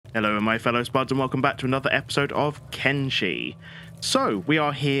Hello my fellow spuds and welcome back to another episode of Kenshi. So, we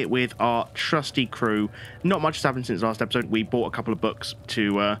are here with our trusty crew. Not much has happened since last episode. We bought a couple of books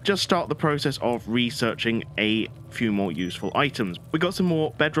to just start the process of researching a few more useful items. We got some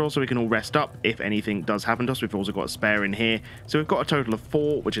more bedrolls so we can all rest up if anything does happen to us. We've also got a spare in here. So we've got a total of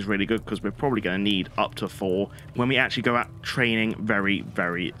 4, which is really good because we're probably going to need up to 4 when we actually go out training very,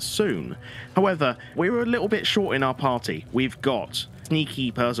 very soon. However, we were a little bit short in our party. We've got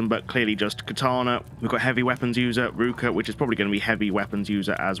sneaky person, but clearly just katana. We've got heavy weapons user, Ruka, which is probably going to be heavy weapons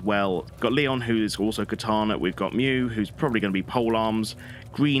user as well. We've got Leon, who is also katana. We've got Mew, who's probably going to be polearms.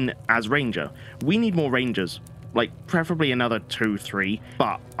 Green as ranger. We need more rangers, like preferably another 2, 3,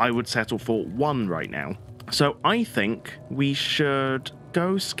 but I would settle for 1 right now. So I think we should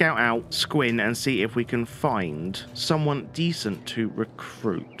go scout out Squin and see if we can find someone decent to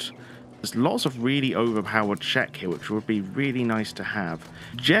recruit. There's lots of really overpowered check here, which would be really nice to have.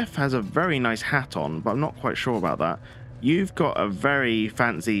 Jeff has a very nice hat on, but I'm not quite sure about that. You've got a very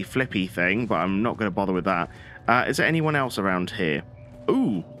fancy flippy thing, but I'm not going to bother with that. Is there anyone else around here?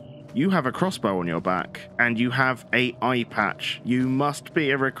 Ooh, you have a crossbow on your back, and you have a eye patch. You must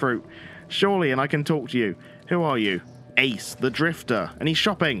be a recruit. Surely, and I can talk to you. Who are you? Ace, the drifter, and he's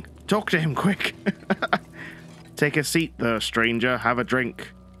shopping. Talk to him quick. Take a seat there, stranger. Have a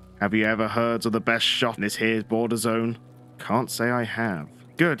drink. Have you ever heard of the best shot in this here border zone? Can't say I have.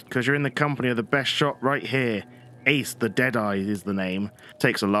 Good, because you're in the company of the best shot right here. Ace the Deadeye is the name.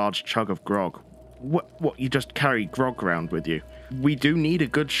 Takes a large chug of grog. What, you just carry grog around with you? We do need a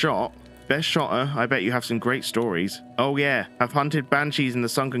good shot. Best shotter, I bet you have some great stories. Oh yeah, I've hunted banshees in the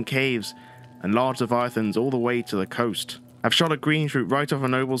sunken caves and large leviathans all the way to the coast. I've shot a green fruit right off a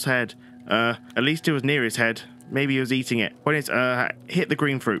noble's head. At least it was near his head. Maybe he was eating it. When it's, hit the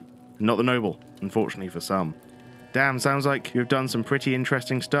green fruit. Not the noble, unfortunately for some. Damn, sounds like you've done some pretty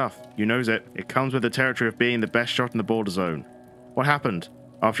interesting stuff. You knows it. It comes with the territory of being the best shot in the border zone. What happened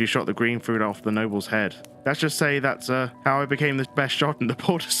after you shot the green fruit off the noble's head? Let's just say that's how I became the best shot in the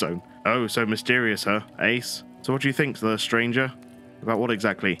border zone. Oh, so mysterious, huh, Ace? So what do you think, the stranger? About what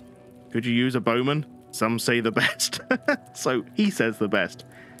exactly? Could you use a bowman? Some say the best. So he says the best.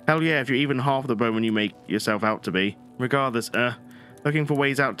 Hell yeah, if you're even half the bowman you make yourself out to be. Regardless, looking for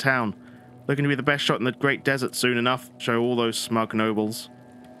ways out town. Looking to be the best shot in the Great Desert soon enough. Show all those smug nobles.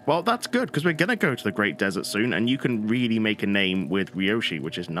 Well, that's good, because we're going to go to the Great Desert soon, and you can really make a name with Ryoshi,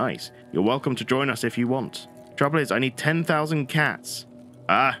 which is nice. You're welcome to join us if you want. Trouble is, I need 10,000 cats.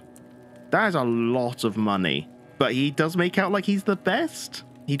 That is a lot of money. But he does make out like he's the best.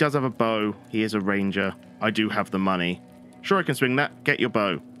 He does have a bow. He is a ranger. I do have the money. Sure, I can swing that. Get your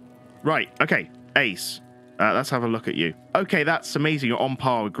bow. Right, okay. Ace. Let's have a look at you. Okay, that's amazing. You're on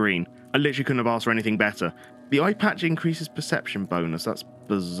par with green. I literally couldn't have asked for anything better. The eye patch increases perception bonus. That's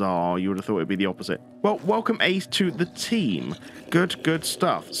bizarre. You would have thought it would be the opposite. Well, welcome Ace to the team. Good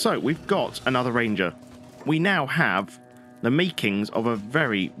stuff. So, we've got another ranger. We now have the makings of a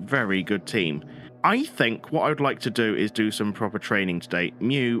very, very good team. I think what I would like to do is do some proper training today.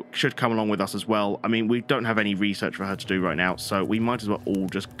 Mew should come along with us as well. I mean, we don't have any research for her to do right now, so we might as well all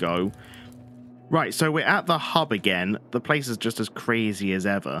just go. Right, so we're at the hub again. The place is just as crazy as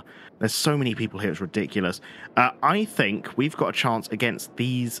ever. There's so many people here, it's ridiculous. I think we've got a chance against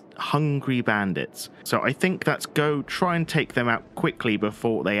these hungry bandits. So I think let's go try and take them out quickly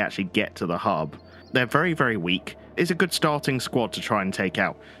before they actually get to the hub. They're very, very weak. It's a good starting squad to try and take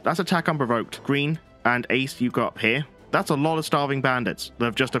out. That's attack unprovoked. Green and Ace, you got up here. That's a lot of starving bandits that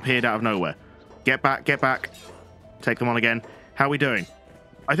have just appeared out of nowhere. Get back, get back. Take them on again. How are we doing?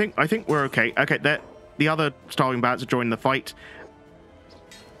 I think we're okay. Okay, the other starving bats are joining the fight.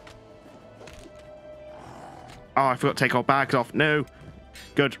 Oh, I forgot to take our bags off. No.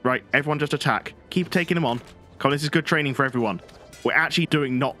 Good. Right, everyone just attack. Keep taking them on. Come on, this is good training for everyone. We're actually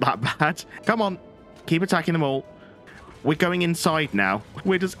doing not that bad. Come on. Keep attacking them all. We're going inside now.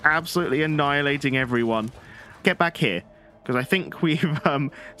 We're just absolutely annihilating everyone. Get back here, because I think we've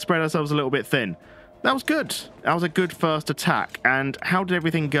spread ourselves a little bit thin. That was good. That was a good first attack. And how did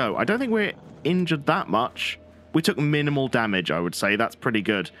everything go? I don't think we're injured that much. We took minimal damage, I would say. That's pretty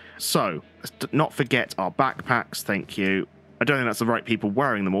good. So, let's not forget our backpacks. Thank you. I don't think that's the right people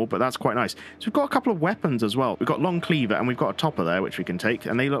wearing them all, but that's quite nice. So we've got a couple of weapons as well. We've got long cleaver and we've got a topper there, which we can take.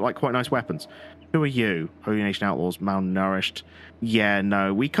 And they look like quite nice weapons. Who are you? Holy Nation Outlaws, malnourished. Yeah,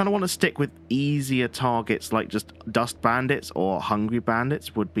 no, we kind of want to stick with easier targets like just dust bandits or hungry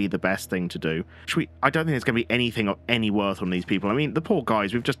bandits would be the best thing to do. I don't think there's going to be anything of any worth on these people. I mean, the poor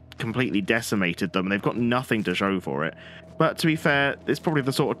guys, we've just completely decimated them and they've got nothing to show for it. But to be fair, it's probably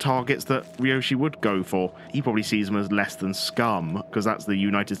the sort of targets that Ryoshi would go for. He probably sees them as less than scum, because that's the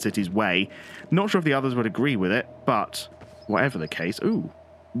United Cities way. Not sure if the others would agree with it, but whatever the case. Ooh,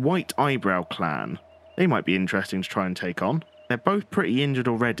 White Eyebrow Clan. They might be interesting to try and take on. They're both pretty injured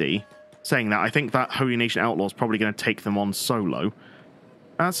already. Saying that, I think that Holy Nation Outlaw is probably going to take them on solo.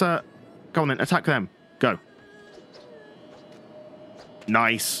 That's go on then, attack them. Go.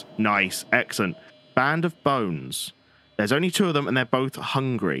 Nice, nice, excellent. Band of Bones. There's only 2 of them and they're both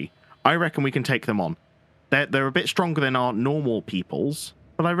hungry. I reckon we can take them on. They're a bit stronger than our normal peoples,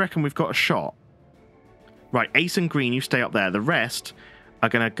 but I reckon we've got a shot. Right, Ace and Green, you stay up there. The rest are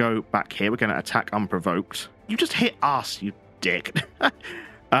going to go back here. We're going to attack unprovoked. You just hit us, you dick.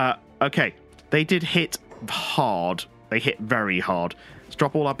 Okay, they did hit hard. They hit very hard. Let's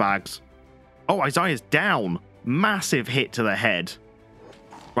drop all our bags. Oh, Isaiah's down. Massive hit to the head.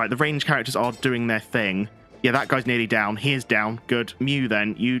 Right, the ranged characters are doing their thing. Yeah, that guy's nearly down. He is down. Good. Mew,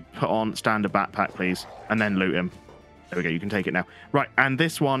 then, you put on standard backpack, please, and then loot him. There we go. You can take it now. Right, and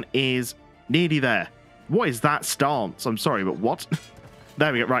this one is nearly there. What is that stance? I'm sorry, but what?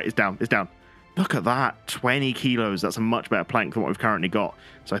 There we go. Right, it's down. It's down. Look at that. 20 kilos. That's a much better plank than what we've currently got.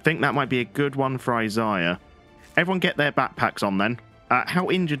 So I think that might be a good one for Isaiah. Everyone get their backpacks on, then. How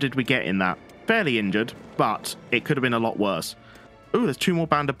injured did we get in that? Fairly injured, but it could have been a lot worse. Ooh, there's 2 more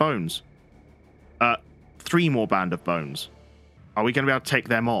Band of Bones. 3 more Band of Bones. Are we going to be able to take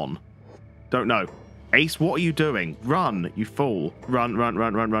them on? Don't know. Ace, what are you doing? Run, you fool. Run, run,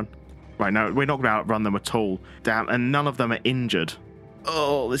 run, run, run. Right, no, we're not going to outrun them at all. Damn, and none of them are injured.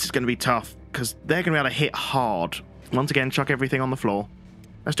 Oh, this is going to be tough, because they're going to be able to hit hard. Once again, chuck everything on the floor.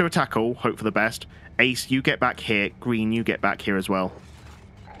 Let's do a tackle, hope for the best. Ace, you get back here. Green, you get back here as well.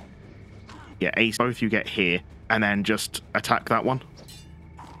 Yeah, Ace, both you get here, and then just attack that one.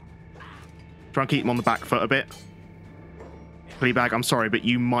 Try and keep him on the back foot a bit. Fleabag, I'm sorry, but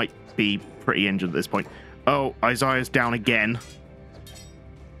you might be pretty injured at this point. Oh, Isaiah's down again.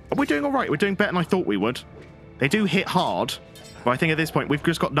 But we're doing all right. We're doing better than I thought we would. They do hit hard, but I think at this point we've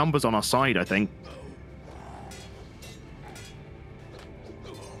just got numbers on our side, I think.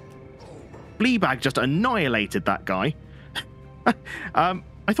 Fleabag just annihilated that guy. I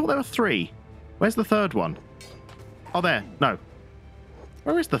thought there were 3. Where's the third one? Oh, there. No.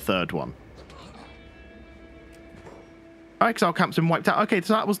 Where is the third one? Exile camp's been wiped out. Okay,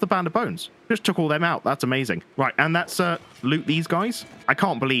 so that was the Band of Bones. Just took all them out. That's amazing. Right, and that's loot these guys. I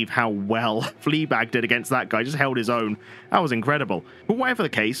can't believe how well Fleabag did against that guy. Just held his own. That was incredible. But whatever the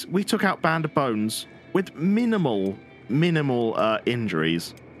case, we took out Band of Bones with minimal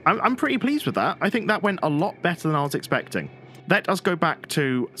injuries. I'm pretty pleased with that. I think that went a lot better than I was expecting. Let us go back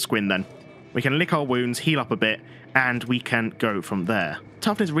to Squin then. We can lick our wounds, heal up a bit, and we can go from there.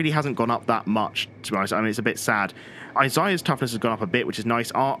 Toughness really hasn't gone up that much, to be honest. I mean, it's a bit sad. Isaiah's toughness has gone up a bit, which is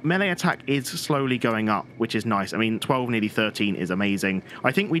nice. Our melee attack is slowly going up, which is nice. I mean, 12, nearly 13 is amazing.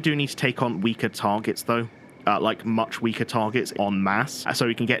 I think we do need to take on weaker targets, though. Like much weaker targets en masse, so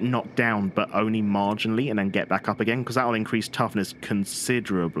we can get knocked down, but only marginally, and then get back up again, because that will increase toughness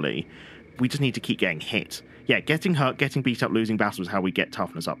considerably. We just need to keep getting hit. Yeah, getting hurt, getting beat up, losing battles is how we get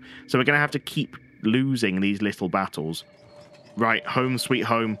toughness up. So we're going to have to keep losing these little battles. Right, home sweet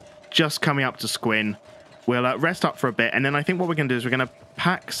home. Just coming up to Squin. We'll rest up for a bit, and then I think what we're going to do is we're going to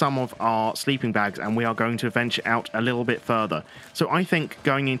pack some of our sleeping bags, and we are going to venture out a little bit further. So I think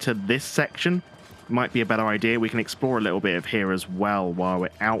going into this section might be a better idea. We can explore a little bit of here as well while we're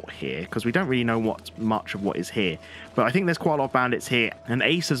out here, because we don't really know much of what is here. But I think there's quite a lot of bandits here, and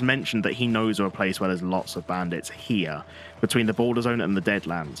Ace has mentioned that he knows of a place where there's lots of bandits here, between the border zone and the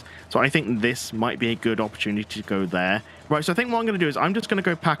Deadlands. So I think this might be a good opportunity to go there. Right, so I think what I'm going to do is I'm just going to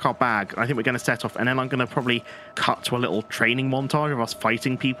go pack our bag. I think we're going to set off, and then I'm going to probably cut to a little training montage of us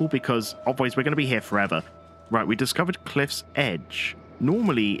fighting people, because otherwise we're going to be here forever. Right, we discovered Cliff's Edge.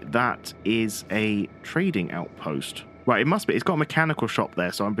 Normally, that is a trading outpost. Right, it must be. It's got a mechanical shop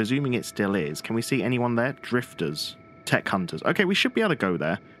there, so I'm presuming it still is. Can we see anyone there? Drifters. Tech hunters. Okay, we should be able to go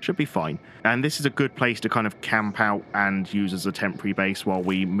there. Should be fine. And this is a good place to kind of camp out and use as a temporary base while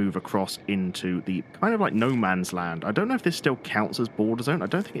we move across into the kind of like no man's land. I don't know if this still counts as border zone. I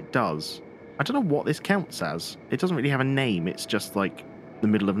don't think it does. I don't know what this counts as. It doesn't really have a name. It's just like the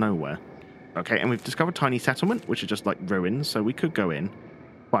middle of nowhere. Okay, and we've discovered Tiny Settlement, which are just like ruins, so we could go in.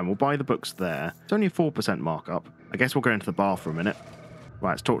 Fine, we'll buy the books there. It's only a 4% markup. I guess we'll go into the bar for a minute. Right,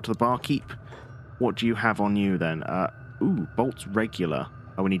 let's talk to the barkeep. What do you have on you then? Ooh, bolts regular.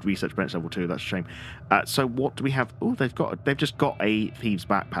 Oh, we need research bench level 2. That's a shame. So what do we have? Oh, they've just got a thieves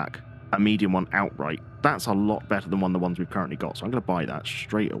backpack, a medium one outright. That's a lot better than one of the ones we've currently got. So I'm going to buy that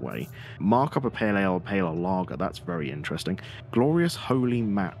straight away. Mark up a pale ale, pale ale lager. That's very interesting. Glorious Holy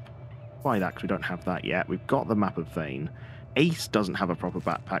Map. Buy that because we don't have that yet. We've got the Map of Vane. Ace doesn't have a proper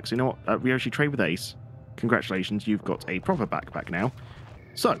backpack. So you know what? Ryoshi, trade with Ace. Congratulations, you've got a proper backpack now.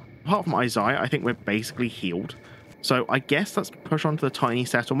 So, apart from Isaiah, I think we're basically healed. So I guess let's push on to the tiny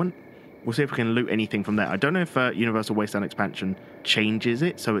settlement. We'll see if we can loot anything from there. I don't know if Universal Wasteland Expansion changes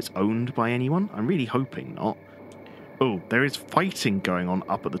it so it's owned by anyone. I'm really hoping not. Oh, there is fighting going on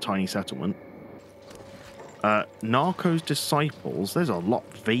up at the tiny settlement. Narcos Disciples. There's a lot.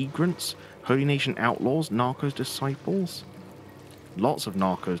 Vagrants. Holy Nation Outlaws. Narcos Disciples. Lots of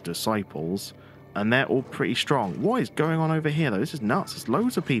Narcos Disciples. And they're all pretty strong. What is going on over here, though? This is nuts. There's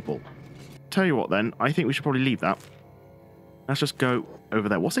loads of people. Tell you what, then. I think we should probably leave that. Let's just go over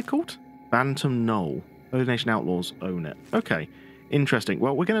there. What's it called? Bantam Knoll. Holy Nation Outlaws own it. Okay. Interesting.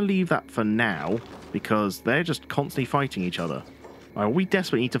 Well, we're going to leave that for now because they're just constantly fighting each other. We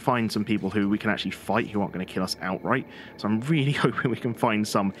desperately need to find some people who we can actually fight who aren't going to kill us outright. So I'm really hoping we can find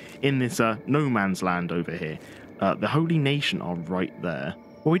some in this no man's land over here. The Holy Nation are right there.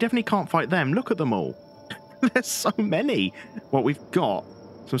 Well, we definitely can't fight them. Look at them all. There's so many. Well, we've got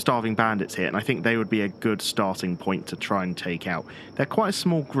some starving bandits here, and I think they would be a good starting point to try and take out. They're quite a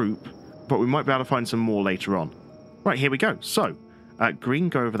small group, but we might be able to find some more later on. Right, here we go. So, Green,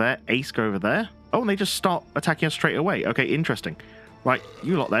 go over there. Ace, go over there. Oh, and they just start attacking us straight away. Okay, interesting. Right,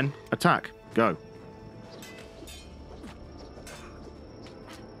 you lot then. Attack. Go.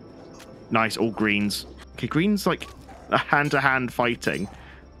 Nice, all greens. Okay, green's like a hand-to-hand fighting.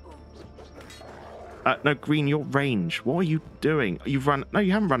 No, Green, your range. What are you doing? You've run... No,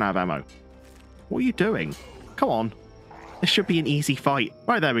 you haven't run out of ammo. What are you doing? Come on. This should be an easy fight.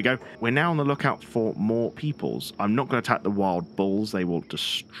 Right, there we go. We're now on the lookout for more peoples. I'm not going to attack the wild bulls. They will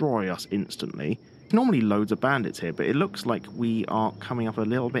destroy us instantly. Normally loads of bandits here, but it looks like we are coming up a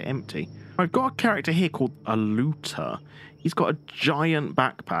little bit empty. I've got a character here called a looter. He's got a giant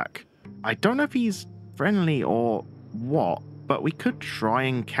backpack. I don't know if he's friendly or what, but we could try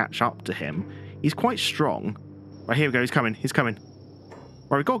and catch up to him. He's quite strong. Right, here we go. He's coming. He's coming.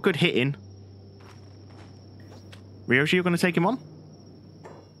 Right, we've got a good hit in. Ryoshi, you're going to take him on?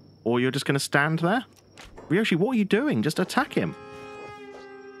 Or you're just going to stand there? Ryoshi, what are you doing? Just attack him.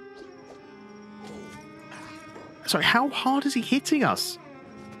 Sorry, how hard is he hitting us?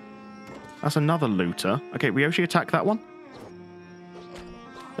 That's another looter. Okay, Ryoshi, attack that one.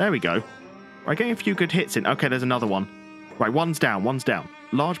 There we go. Right, getting a few good hits in. Okay, there's another one. Right, one's down, one's down.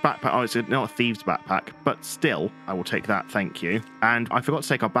 Large backpack. Oh, it's not a thieves backpack, but still, I will take that, thank you. And I forgot to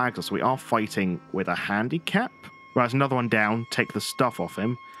take our bags off, so we are fighting with a handicap. Right, there's another one down. Take the stuff off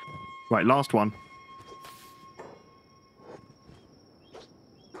him. Right, last one.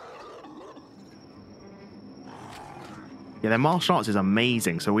 Yeah, their martial arts is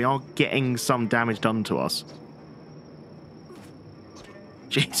amazing, so we are getting some damage done to us.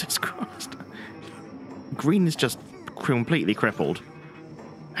 Jesus Christ. Green is just completely crippled.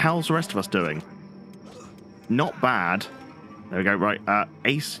 How's the rest of us doing? Not bad. There we go. Right,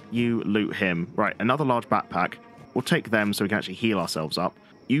 Ace, you loot him. Right, another large backpack. We'll take them so we can actually heal ourselves up.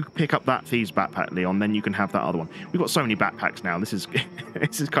 You pick up that thieves backpack, Leon, then you can have that other one. We've got so many backpacks now. This is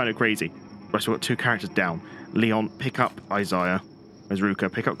this is kind of crazy. Right, so we've got two characters down. Leon, pick up Isaiah. Where's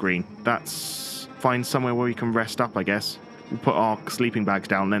Ruka? Pick up Green. That's... Find somewhere where we can rest up, I guess. We'll put our sleeping bags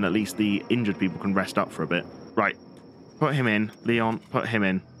down, then at least the injured people can rest up for a bit. Right. Put him in. Leon, put him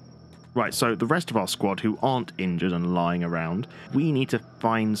in. Right, so the rest of our squad who aren't injured and lying around, we need to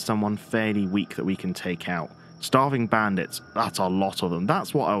find someone fairly weak that we can take out. Starving bandits, that's a lot of them.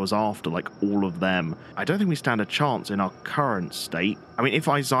 That's what I was after, like all of them. I don't think we stand a chance in our current state. I mean, if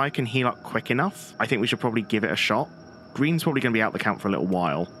Isaiah can heal up quick enough, I think we should probably give it a shot. Green's probably going to be out the camp for a little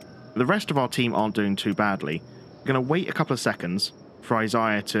while. The rest of our team aren't doing too badly. We're going to wait a couple of seconds for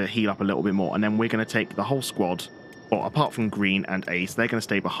Isaiah to heal up a little bit more, and then we're going to take the whole squad. Well, apart from Green and Ace, they're going to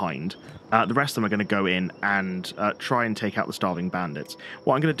stay behind. The rest of them are going to go in and try and take out the starving bandits.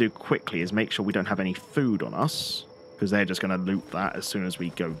 What I'm going to do quickly is make sure we don't have any food on us, because they're just going to loot that as soon as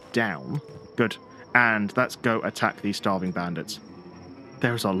we go down. Good. And let's go attack these starving bandits.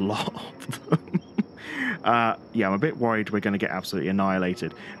 There's a lot of them. Yeah, I'm a bit worried we're going to get absolutely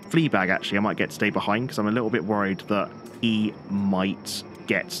annihilated. Fleabag, actually, I might get to stay behind, because I'm a little bit worried that he might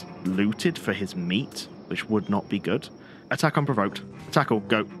get looted for his meat, which would not be good. Attack unprovoked. Tackle,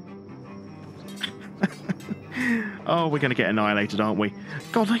 go. Oh, we're going to get annihilated, aren't we?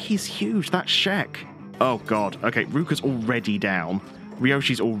 God, look, he's huge. That's Shek. Oh, God. Okay, Ruka's already down.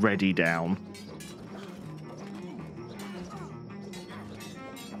 Ryoshi's already down.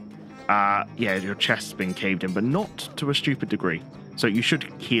 Yeah, your chest's been caved in, but not to a stupid degree. So you should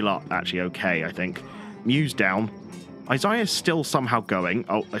heal up, actually, okay, I think. Mew's down. Isaiah's still somehow going.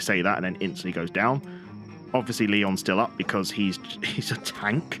 Oh, I say that and then instantly goes down. Obviously, Leon's still up because he's a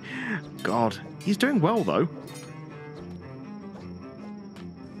tank. God, he's doing well, though.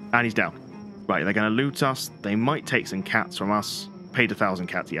 And he's down. Right, they're going to loot us. They might take some cats from us. Paid 1,000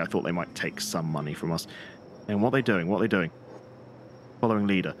 cats. Yeah, I thought they might take some money from us. And what are they doing? What are they doing? Following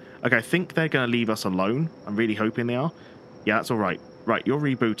leader. Okay, I think they're going to leave us alone. I'm really hoping they are. Yeah, that's all right. Right, you're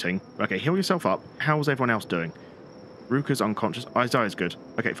rebooting. Okay, heal yourself up. How's everyone else doing? Ruka's unconscious. Isaiah's good.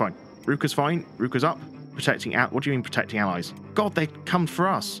 Okay, fine. Ruka's fine. Ruka's up. Protecting out. What do you mean protecting allies? God, they come for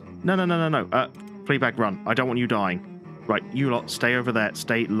us. No. Fleabag, run. I don't want you dying. Right, you lot, stay over there.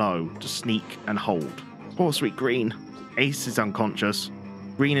 Stay low. Just sneak and hold. Poor sweet Green. Ace is unconscious.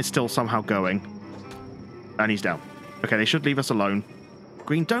 Green is still somehow going. And he's down. Okay, they should leave us alone.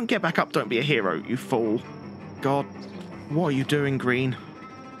 Green, don't get back up. Don't be a hero, you fool. God, what are you doing, Green?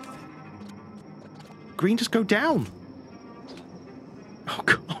 Green, just go down. Oh,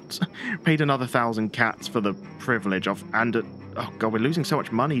 God. Paid another 1,000 cats for the privilege of... oh, God, we're losing so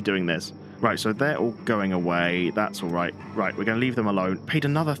much money doing this. Right, so they're all going away. That's all right. Right, we're going to leave them alone. Paid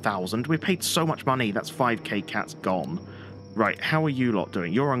another 1,000. We paid so much money. That's 5k cats gone. Right, how are you lot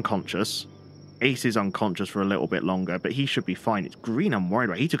doing? You're unconscious. Ace is unconscious for a little bit longer, but he should be fine. It's Green I'm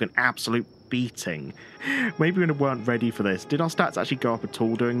worried about. He took an absolute beating. Maybe we weren't ready for this. Did our stats actually go up at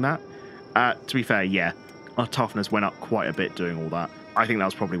all doing that? To be fair, yeah. Our toughness went up quite a bit doing all that. I think that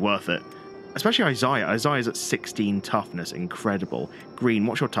was probably worth it. Especially Isaiah. Isaiah's at 16 toughness. Incredible. Green,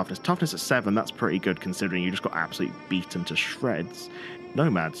 what's your toughness? Toughness at 7. That's pretty good considering you just got absolutely beaten to shreds.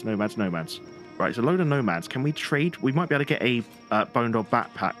 Nomads. Right, so a load of nomads. Can we trade? We might be able to get a Bone Dog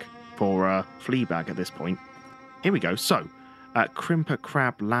backpack for Fleabag at this point. Here we go. So, Crimper,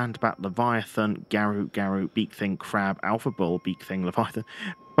 Crab, Landbat, Leviathan, Garou, Beak Thing, Crab, Alpha Bull, Beak Thing, Leviathan,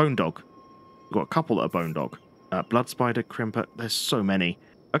 Bone Dog. We've got a couple that are Bone Dog. Blood Spider, Crimper. There's so many.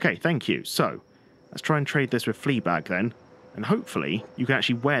 Okay, thank you. So, let's try and trade this with Fleabag then. And hopefully, you can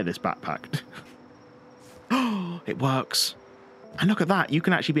actually wear this backpack. Oh, it works. And look at that. You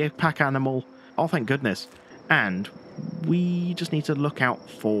can actually be a pack animal. Oh, thank goodness. And we just need to look out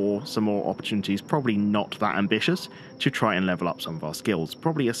for some more opportunities, probably not that ambitious, to try and level up some of our skills.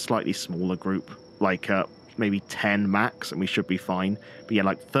 Probably a slightly smaller group, like maybe 10 max, and we should be fine. But yeah,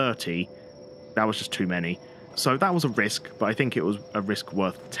 like 30, that was just too many. So that was a risk, but I think it was a risk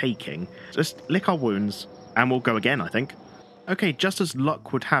worth taking. Just lick our wounds, and we'll go again, I think. Okay, just as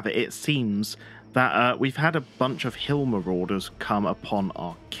luck would have it, it seems that we've had a bunch of hill marauders come upon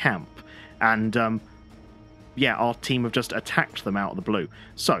our camp. And, yeah, our team have just attacked them out of the blue.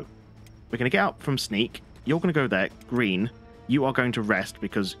 So, we're going to get up from sneak. You're going to go there. Green, you are going to rest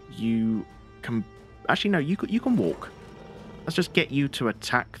because you can... Actually, no, you can walk. Let's just get you to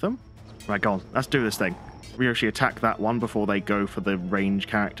attack them. Right, go on. Let's do this thing. Ryoshi, attack that one before they go for the range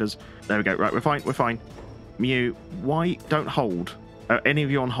characters. There we go. Right, we're fine. Mew, why don't hold? Any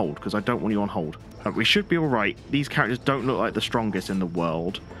of you on hold? Because I don't want you on hold. We should be all right. These characters don't look like the strongest in the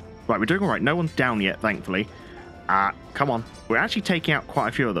world. Right, we're doing all right. No one's down yet, thankfully. Come on. We're actually taking out quite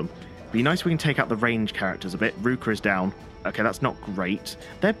a few of them. Be nice if we can take out the range characters a bit. Ruka is down. Okay, that's not great.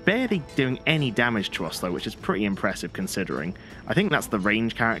 They're barely doing any damage to us, though, which is pretty impressive considering. I think that's the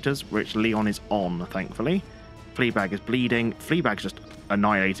range characters, which Leon is on, thankfully. Fleabag is bleeding. Fleabag's just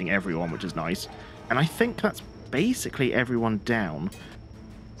annihilating everyone, which is nice. And I think that's basically everyone down.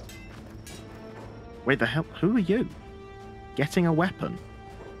 Wait, the hell? Who are you? Getting a weapon?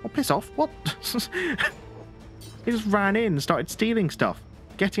 Oh, piss off. What? He just ran in and started stealing stuff.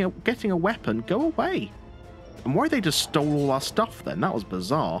 Getting a weapon? Go away. And why they just stole all our stuff then? That was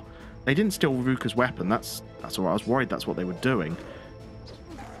bizarre. They didn't steal Ruka's weapon. That's all right. I was worried that's what they were doing.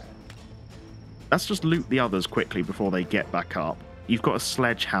 Let's just loot the others quickly before they get back up. You've got a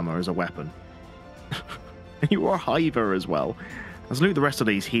sledgehammer as a weapon. And you are a hiver as well. Let's loot the rest of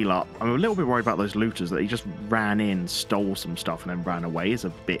these, heal up. I'm a little bit worried about those looters that he just ran in, stole some stuff, and then ran away is a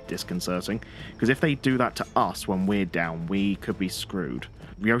bit disconcerting. Because if they do that to us when we're down, we could be screwed.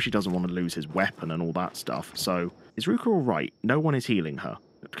 Ryoshi doesn't want to lose his weapon and all that stuff. So, is Ruka alright? No one is healing her.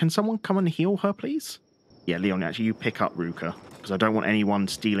 Can someone come and heal her, please? Yeah, Leon, actually, you pick up Ruka. Because I don't want anyone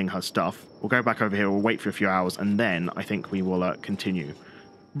stealing her stuff. We'll go back over here, we'll wait for a few hours, and then I think we will continue.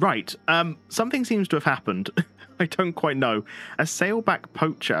 Right, something seems to have happened. I don't quite know. A sailback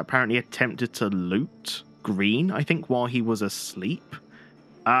poacher apparently attempted to loot Green, I think, while he was asleep.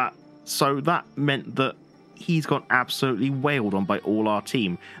 So that meant that he's got absolutely wailed on by all our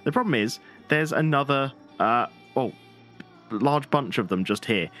team. The problem is, there's another, large bunch of them just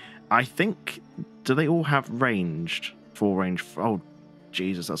here. I think, do they all have ranged? Full range? Oh,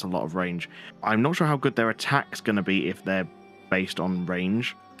 Jesus, that's a lot of range. I'm not sure how good their attack's going to be if they're based on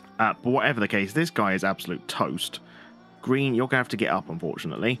range. But whatever the case, this guy is absolute toast. Green, you're going to have to get up,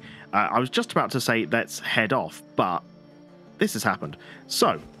 unfortunately. I was just about to say let's head off, but this has happened.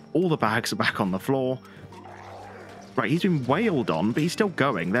 So, all the bags are back on the floor. Right, he's been wailed on, but he's still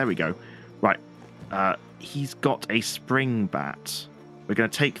going. There we go. Right, he's got a spring bat. We're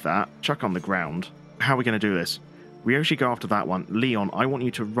going to take that, chuck on the ground. How are we going to do this? Ryoshi, go after that one. Leon, I want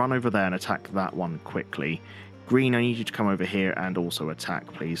you to run over there and attack that one quickly. Green, I need you to come over here and also attack,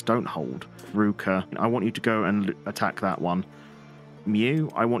 please. Don't hold. Ruka, I want you to go and attack that one.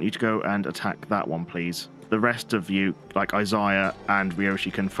 Mew, I want you to go and attack that one, please. The rest of you, like Isaiah and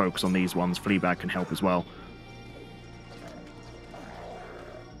Ryoshi, can focus on these ones. Fleabag can help as well.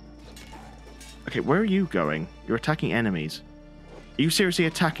 Okay, where are you going? You're attacking enemies. Are you seriously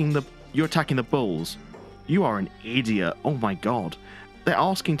attacking the... You're attacking the bulls? You are an idiot. Oh my god. They're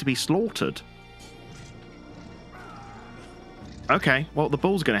asking to be slaughtered. Okay, well, the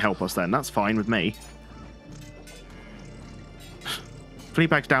bull's going to help us then. That's fine with me.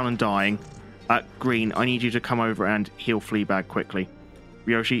 Fleabag's down and dying. Green, I need you to come over and heal Fleabag quickly.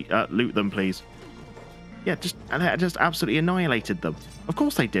 Ryoshi, loot them, please. Yeah, just absolutely annihilated them. Of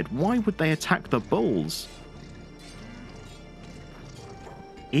course they did. Why would they attack the bulls?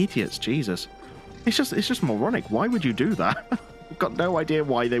 Idiots, Jesus. It's just moronic. Why would you do that? I've got no idea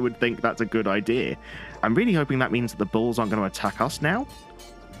why they would think that's a good idea. I'm really hoping that means that the bulls aren't going to attack us now.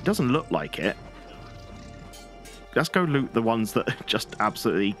 It doesn't look like it. Let's go loot the ones that just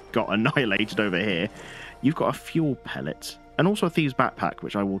absolutely got annihilated over here. You've got a fuel pellet and also a thieves backpack,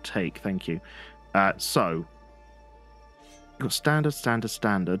 which I will take. Thank you. So, you've got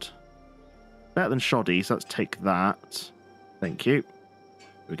standard. Better than shoddy, so let's take that. Thank you.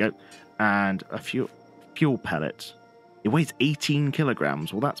 Here we go. And a fuel pellet. It weighs 18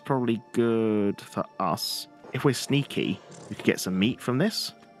 kilograms. Well, that's probably good for us. If we're sneaky, we could get some meat from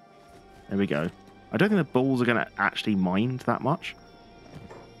this. There we go. I don't think the bulls are going to actually mind that much.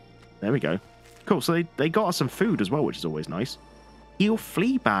 There we go. Cool, so they got us some food as well, which is always nice. Heal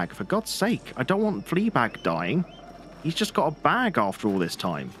Fleabag, for God's sake. I don't want Fleabag dying. He's just got a bag after all this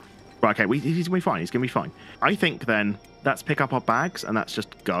time. Right, okay, he's going to be fine. He's going to be fine. I think then, let's pick up our bags and let's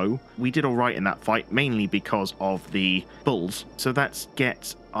just go. We did all right in that fight, mainly because of the bulls. So let's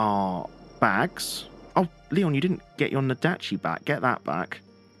get our bags. Oh, Leon, you didn't get your Nadachi back. Get that back.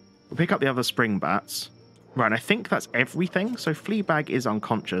 We'll pick up the other spring bats. Right, I think that's everything. So Fleabag is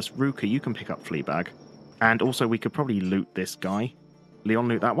unconscious. Ruka, you can pick up Fleabag. And also we could probably loot this guy. Leon,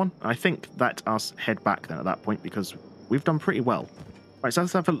 loot that one. I think let us head back then at that point because we've done pretty well. Right, so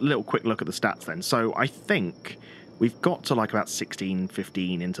let's have a little quick look at the stats then. So I think we've got to like about 16,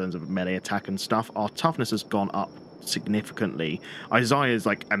 15 in terms of melee attack and stuff. Our toughness has gone up significantly. Isaiah's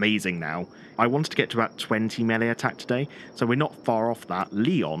like amazing now. I wanted to get to about 20 melee attack today, so we're not far off that.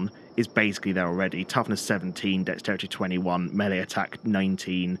 Leon is basically there already. Toughness 17, dexterity 21, melee attack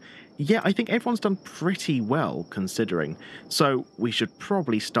 19. Yeah, I think everyone's done pretty well considering. So we should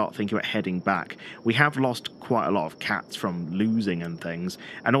probably start thinking about heading back. We have lost quite a lot of cats from losing and things.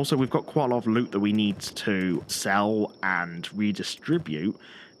 And also we've got quite a lot of loot that we need to sell and redistribute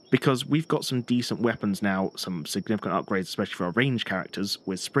because we've got some decent weapons now, some significant upgrades, especially for our range characters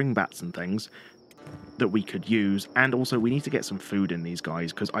with spring bats and things that we could use. And also we need to get some food in these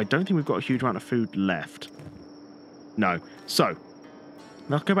guys because I don't think we've got a huge amount of food left. No. So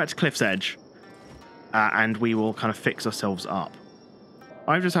let's go back to Cliff's Edge and we will kind of fix ourselves up.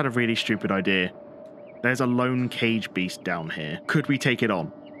 I've just had a really stupid idea. There's a lone cage beast down here. Could we take it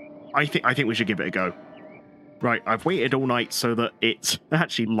on? I think we should give it a go. Right, I've waited all night so that it's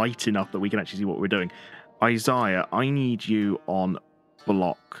actually light enough that we can actually see what we're doing. Isaiah, I need you on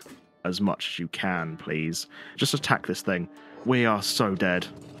block as much as you can, please. Just attack this thing. We are so dead.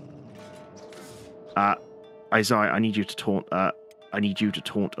 Isaiah, I need you to taunt. I need you to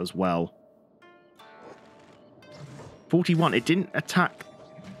taunt as well. 41. It didn't attack.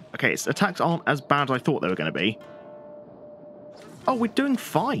 Okay, its attacks aren't as bad as I thought they were going to be. Oh, we're doing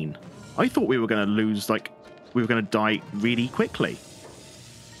fine. I thought we were going to lose, like, we were going to die really quickly.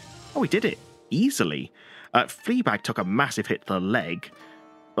 Oh, we did it easily. Fleabag took a massive hit to the leg.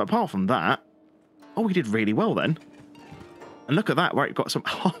 But apart from that, oh, we did really well then. And look at that, where it got some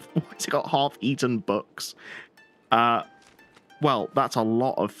it's got half-eaten books. Well, that's a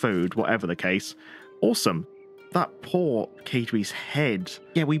lot of food, whatever the case. Awesome. That poor K3's head.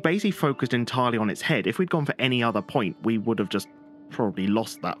 Yeah, we basically focused entirely on its head. If we'd gone for any other point, we would have just probably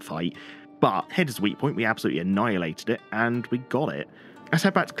lost that fight. But head is a weak point. We absolutely annihilated it, and we got it. Let's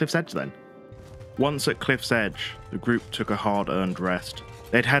head back to Cliff's Edge then. Once at Cliff's Edge, the group took a hard-earned rest.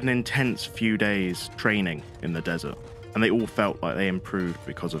 They'd had an intense few days training in the desert. and they all felt like they improved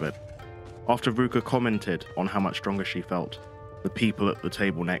because of it. After Ruka commented on how much stronger she felt, the people at the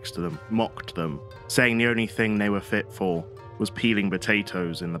table next to them mocked them, saying the only thing they were fit for was peeling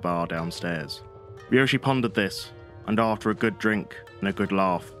potatoes in the bar downstairs. Ryoshi pondered this, and after a good drink and a good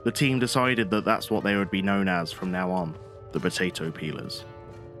laugh, the team decided that that's what they would be known as from now on, the potato peelers.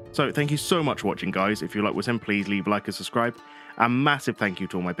 So thank you so much for watching, guys. If you like what I'm, please leave a like and subscribe. And massive thank you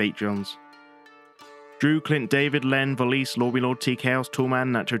to all my Patreons: Drew, Clint, David, Len, Valise, Lord, T Chaos,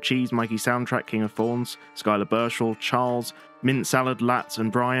 Toolman, Nacho Cheese, Mikey Soundtrack, King of Thorns, Skylar Burshall, Charles, Mint Salad, Lats,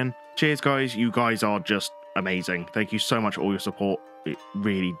 and Brian. Cheers, guys. You guys are just amazing. Thank you so much for all your support. It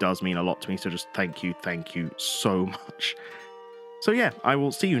really does mean a lot to me, so just thank you so much. So yeah, I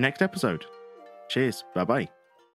will see you next episode. Cheers. Bye-bye.